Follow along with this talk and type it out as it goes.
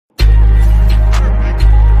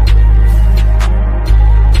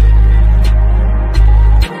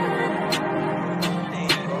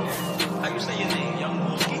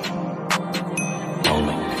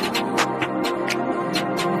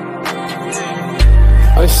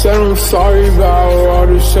said I'm sorry about all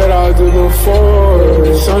the shit I did before.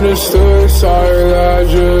 Misunderstood, sorry that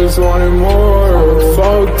I just wanted more. I'm a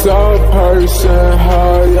fucked up person,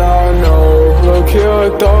 how y'all know? Lowkey,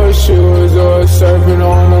 I thought she was a serpent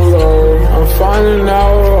on the low. I'm finding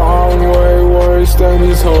out I'm way worse than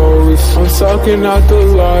these hoes. I'm sucking out the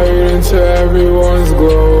light into everyone's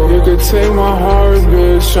glow. You could take my heart,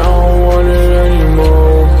 bitch, I don't want it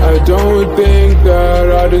anymore. I don't think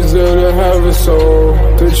that I deserve to have a soul.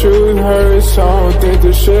 The truth hurts, I don't think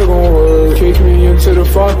this shit gon' work. Kick me into the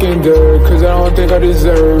fucking dirt, cause I don't think I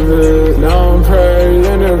deserve it. Now I'm praying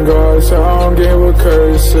to God so I don't get with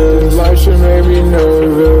curses. Life should make me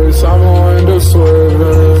nervous, I'm gonna end up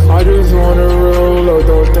swerving. I just wanna roll up,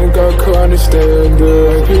 don't think I could understand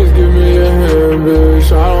it. Please give me a hand,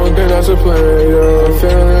 bitch, I don't think that's a plan, yeah. I'm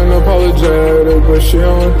feeling apologetic, but she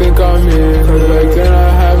don't think I'm in. Cause back then I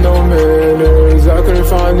had no manners, I couldn't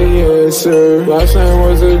find the answer. Last night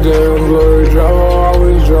was a damn blur, driver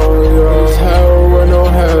always drunk, yeah. It's hell with no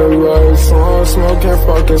headlights, long smoking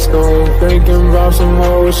fucking skunk. Thinking about some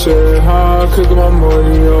whole shit, how I could get my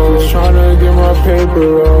money up. Just tryna get my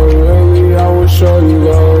paper up, lately I will show you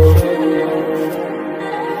love.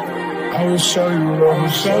 I will show you love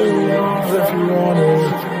if you want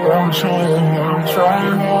it. But I'm trying hard,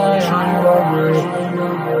 trying hard, trying hard,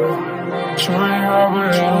 but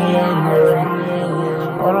I don't love it.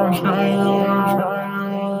 But I'm trying